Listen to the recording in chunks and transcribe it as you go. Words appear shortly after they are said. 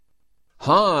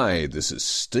Hi, this is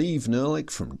Steve Nerlich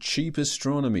from Cheap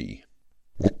Astronomy.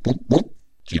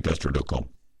 Cheapastro.com.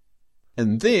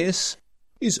 And this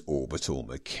is Orbital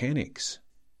Mechanics.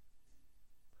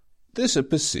 There's a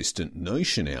persistent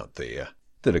notion out there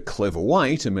that a clever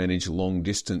way to manage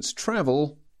long-distance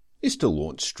travel is to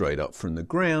launch straight up from the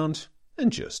ground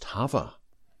and just hover.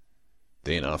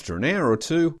 Then after an hour or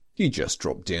two, you just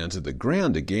drop down to the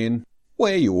ground again,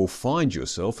 where you will find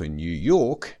yourself in New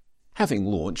York, having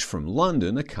launched from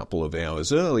London a couple of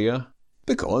hours earlier,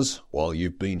 because while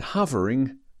you've been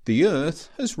hovering, the Earth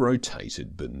has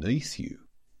rotated beneath you.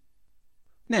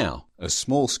 Now, a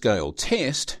small-scale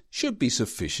test should be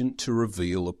sufficient to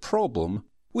reveal a problem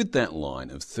with that line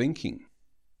of thinking.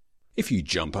 If you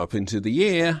jump up into the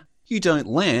air, you don't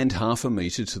land half a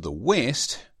metre to the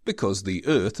west because the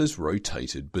Earth has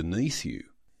rotated beneath you.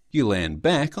 You land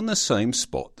back on the same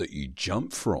spot that you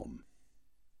jumped from.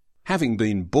 Having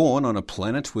been born on a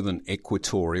planet with an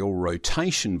equatorial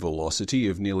rotation velocity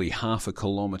of nearly half a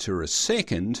kilometre a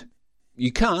second,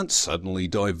 you can't suddenly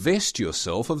divest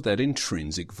yourself of that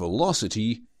intrinsic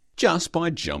velocity just by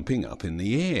jumping up in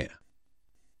the air.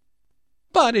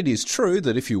 But it is true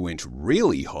that if you went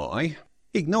really high,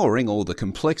 ignoring all the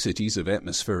complexities of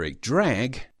atmospheric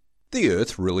drag, the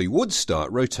Earth really would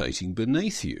start rotating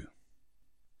beneath you.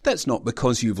 That's not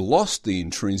because you've lost the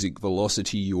intrinsic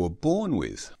velocity you were born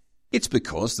with. It's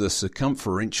because the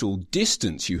circumferential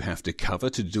distance you have to cover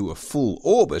to do a full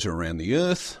orbit around the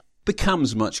Earth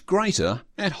becomes much greater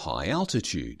at high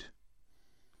altitude.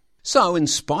 So, in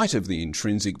spite of the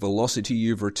intrinsic velocity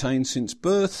you've retained since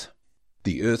birth,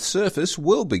 the Earth's surface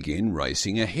will begin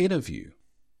racing ahead of you.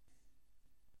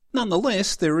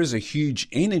 Nonetheless, there is a huge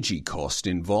energy cost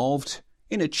involved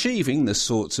in achieving the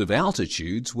sorts of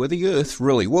altitudes where the Earth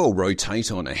really will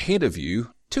rotate on ahead of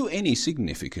you to any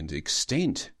significant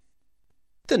extent.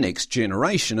 The next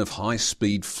generation of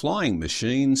high-speed flying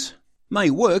machines may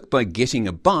work by getting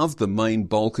above the main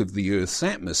bulk of the Earth's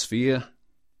atmosphere,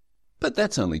 but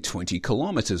that's only 20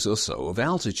 kilometres or so of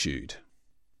altitude.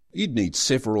 You'd need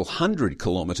several hundred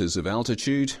kilometres of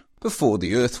altitude before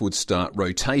the Earth would start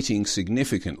rotating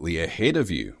significantly ahead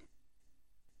of you.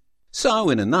 So,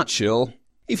 in a nutshell,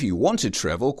 if you want to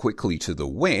travel quickly to the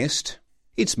west,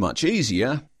 it's much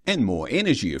easier and more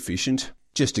energy efficient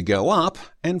just to go up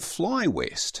and fly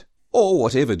west, or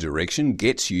whatever direction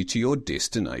gets you to your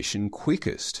destination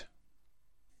quickest.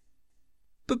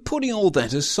 But putting all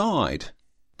that aside,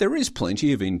 there is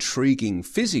plenty of intriguing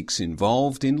physics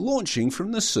involved in launching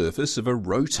from the surface of a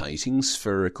rotating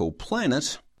spherical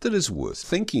planet that is worth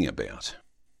thinking about.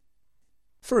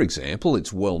 For example,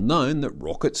 it's well known that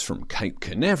rockets from Cape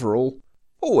Canaveral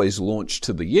always launch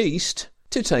to the east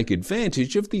to take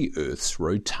advantage of the Earth's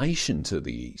rotation to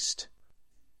the east.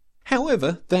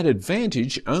 However, that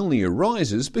advantage only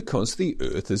arises because the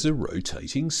Earth is a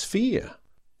rotating sphere.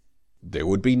 There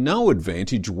would be no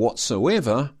advantage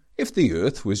whatsoever if the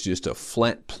Earth was just a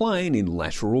flat plane in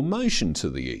lateral motion to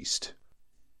the east.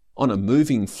 On a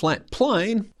moving flat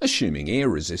plane, assuming air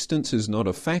resistance is not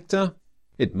a factor,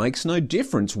 it makes no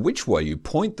difference which way you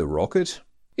point the rocket,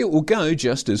 it will go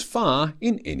just as far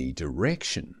in any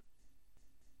direction.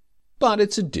 But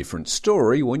it's a different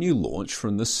story when you launch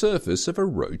from the surface of a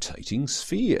rotating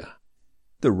sphere.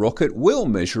 The rocket will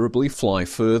measurably fly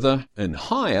further and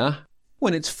higher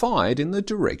when it's fired in the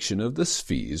direction of the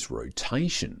sphere's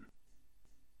rotation.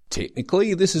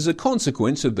 Technically, this is a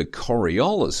consequence of the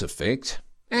Coriolis effect,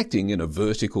 acting in a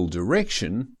vertical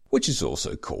direction, which is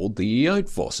also called the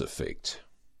Eötvös effect.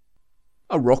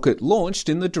 A rocket launched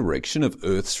in the direction of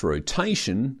Earth's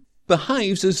rotation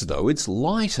behaves as though it's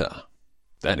lighter.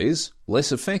 That is,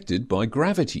 less affected by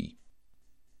gravity.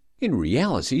 In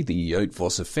reality, the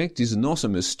Eötvös effect is not a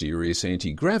mysterious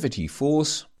anti-gravity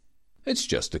force, it's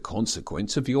just a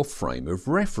consequence of your frame of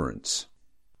reference.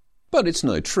 But it's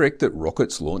no trick that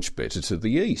rockets launch better to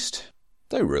the east.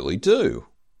 They really do.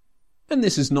 And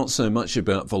this is not so much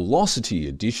about velocity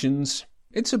additions,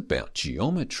 it's about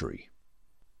geometry.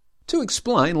 To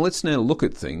explain, let's now look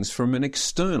at things from an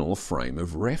external frame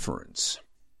of reference.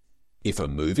 If a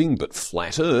moving but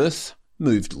flat Earth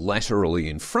moved laterally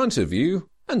in front of you,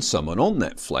 and someone on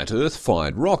that flat Earth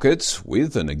fired rockets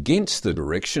with and against the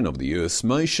direction of the Earth's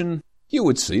motion, you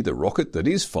would see the rocket that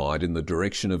is fired in the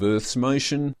direction of Earth's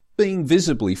motion being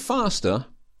visibly faster,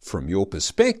 from your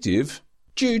perspective,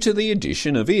 due to the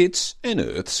addition of its and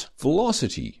Earth's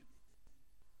velocity.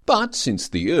 But since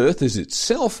the Earth is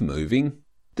itself moving,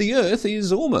 the Earth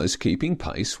is almost keeping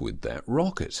pace with that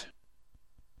rocket.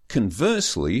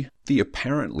 Conversely, the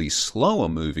apparently slower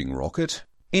moving rocket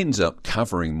ends up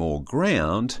covering more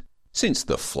ground since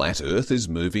the flat Earth is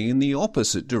moving in the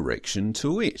opposite direction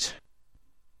to it.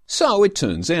 So it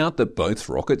turns out that both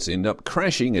rockets end up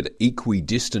crashing at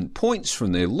equidistant points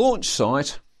from their launch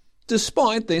site,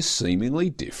 despite their seemingly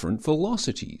different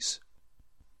velocities.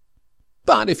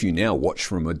 But if you now watch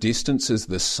from a distance as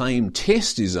the same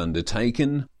test is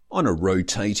undertaken on a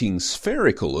rotating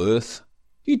spherical Earth,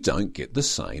 you don't get the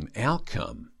same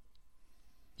outcome.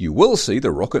 You will see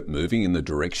the rocket moving in the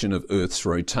direction of Earth's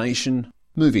rotation,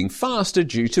 moving faster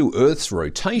due to Earth's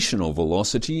rotational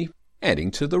velocity,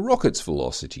 adding to the rocket's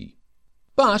velocity.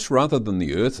 But rather than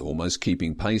the Earth almost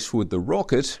keeping pace with the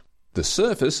rocket, the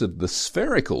surface of the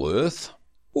spherical Earth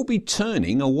will be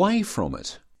turning away from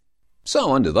it.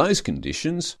 So under those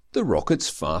conditions, the rocket's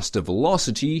faster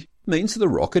velocity means the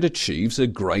rocket achieves a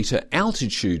greater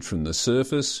altitude from the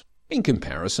surface in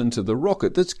comparison to the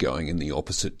rocket that's going in the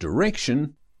opposite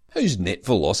direction, whose net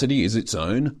velocity is its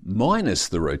own minus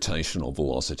the rotational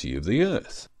velocity of the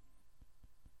Earth.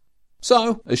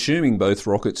 So, assuming both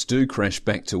rockets do crash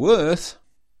back to Earth,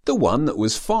 the one that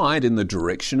was fired in the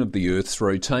direction of the Earth's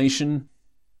rotation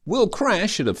will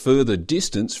crash at a further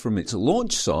distance from its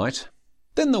launch site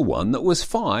than the one that was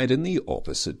fired in the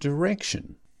opposite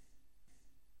direction.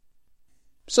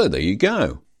 So there you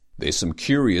go. There's some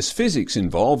curious physics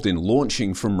involved in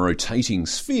launching from rotating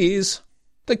spheres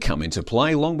that come into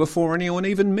play long before anyone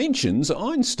even mentions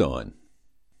Einstein.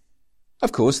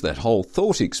 Of course, that whole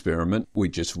thought experiment we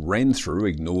just ran through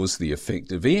ignores the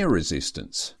effect of air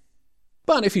resistance.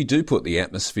 But if you do put the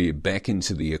atmosphere back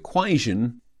into the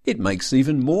equation, it makes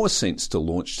even more sense to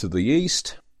launch to the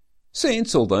east,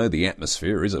 since although the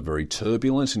atmosphere is a very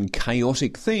turbulent and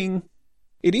chaotic thing,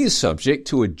 it is subject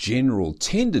to a general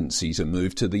tendency to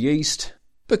move to the east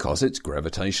because it's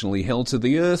gravitationally held to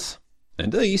the Earth,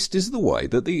 and east is the way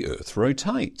that the Earth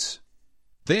rotates.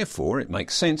 Therefore, it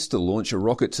makes sense to launch a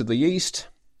rocket to the east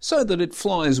so that it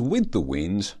flies with the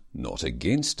wind, not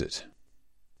against it.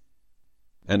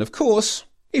 And of course,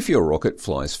 if your rocket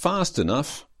flies fast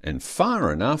enough and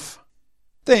far enough,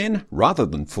 then, rather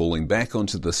than falling back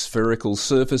onto the spherical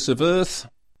surface of Earth,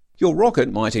 your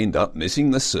rocket might end up missing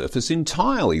the surface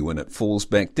entirely when it falls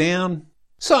back down,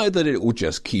 so that it will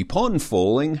just keep on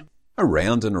falling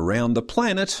around and around the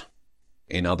planet.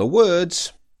 In other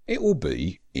words, it will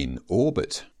be in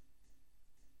orbit.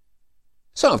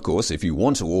 So of course, if you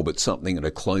want to orbit something at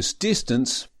a close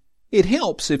distance, it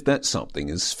helps if that something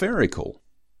is spherical.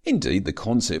 Indeed, the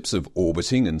concepts of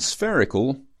orbiting and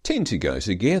spherical tend to go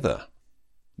together.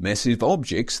 Massive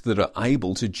objects that are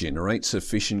able to generate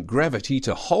sufficient gravity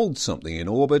to hold something in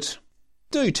orbit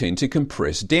do tend to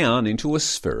compress down into a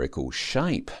spherical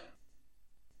shape.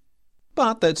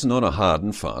 But that's not a hard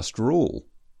and fast rule.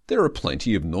 There are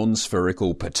plenty of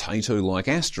non-spherical potato-like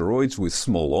asteroids with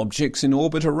small objects in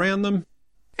orbit around them,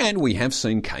 and we have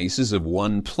seen cases of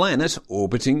one planet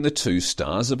orbiting the two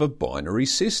stars of a binary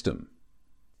system.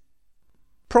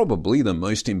 Probably the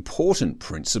most important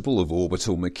principle of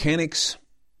orbital mechanics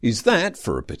is that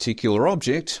for a particular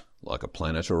object, like a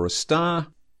planet or a star,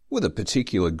 with a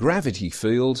particular gravity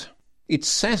field, its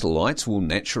satellites will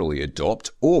naturally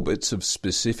adopt orbits of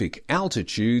specific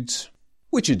altitudes,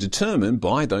 which are determined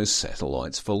by those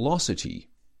satellites' velocity.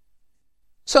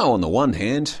 So on the one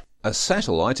hand, a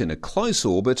satellite in a close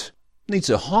orbit needs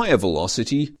a higher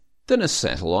velocity than a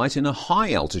satellite in a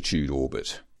high-altitude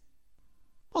orbit.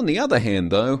 On the other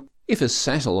hand, though, if a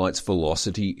satellite's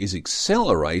velocity is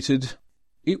accelerated,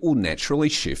 it will naturally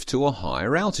shift to a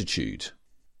higher altitude,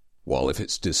 while if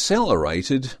it's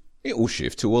decelerated, it will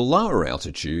shift to a lower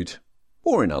altitude,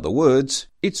 or in other words,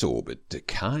 its orbit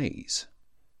decays.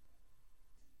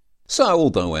 So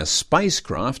although our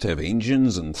spacecraft have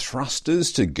engines and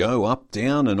thrusters to go up,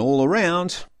 down and all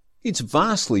around, it's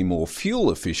vastly more fuel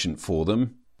efficient for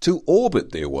them to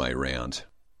orbit their way round.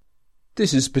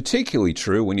 This is particularly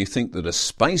true when you think that a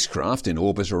spacecraft in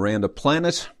orbit around a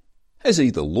planet has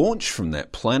either launched from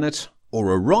that planet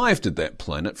or arrived at that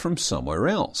planet from somewhere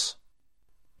else.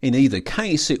 In either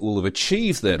case, it will have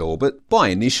achieved that orbit by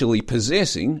initially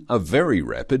possessing a very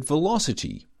rapid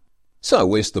velocity. So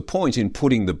where's the point in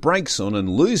putting the brakes on and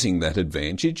losing that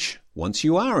advantage once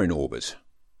you are in orbit?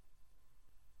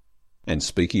 And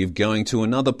speaking of going to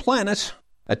another planet,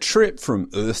 a trip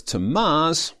from Earth to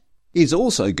Mars is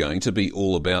also going to be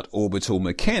all about orbital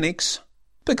mechanics,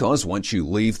 because once you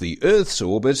leave the Earth's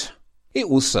orbit, it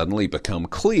will suddenly become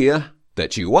clear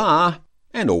that you are,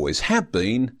 and always have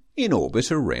been, in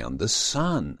orbit around the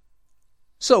Sun.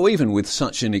 So even with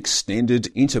such an extended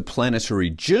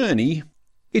interplanetary journey,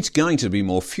 it's going to be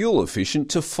more fuel efficient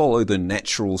to follow the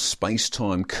natural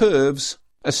space-time curves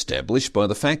established by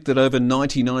the fact that over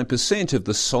 99% of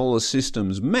the solar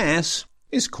system's mass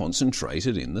is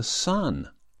concentrated in the Sun.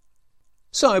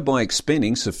 So by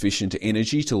expending sufficient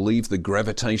energy to leave the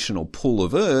gravitational pull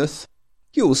of Earth,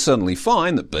 you will suddenly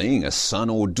find that being a son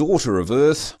or daughter of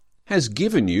Earth has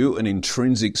given you an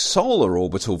intrinsic solar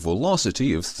orbital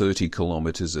velocity of 30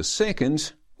 kilometers a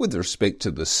second with respect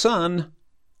to the Sun,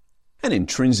 an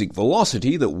intrinsic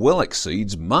velocity that well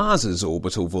exceeds Mars's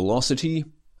orbital velocity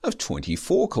of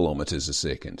 24 kilometers a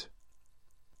second.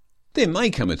 There may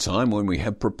come a time when we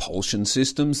have propulsion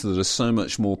systems that are so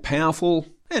much more powerful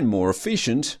and more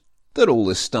efficient that all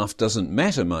this stuff doesn't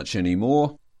matter much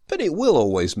anymore, but it will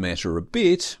always matter a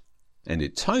bit, and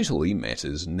it totally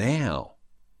matters now.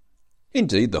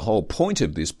 Indeed, the whole point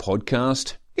of this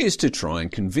podcast is to try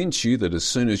and convince you that as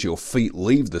soon as your feet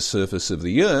leave the surface of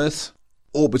the Earth,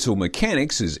 orbital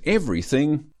mechanics is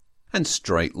everything, and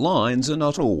straight lines are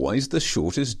not always the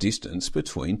shortest distance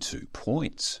between 2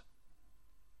 points.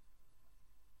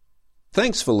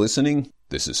 Thanks for listening.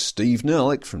 This is Steve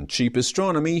Nerlich from Cheap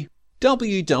Astronomy,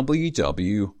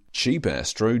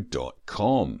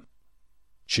 www.cheapastro.com.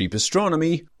 Cheap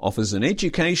Astronomy offers an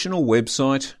educational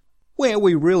website where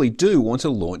we really do want to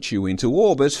launch you into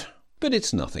orbit, but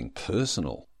it's nothing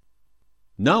personal.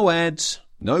 No ads,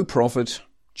 no profit,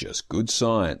 just good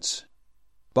science.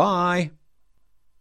 Bye.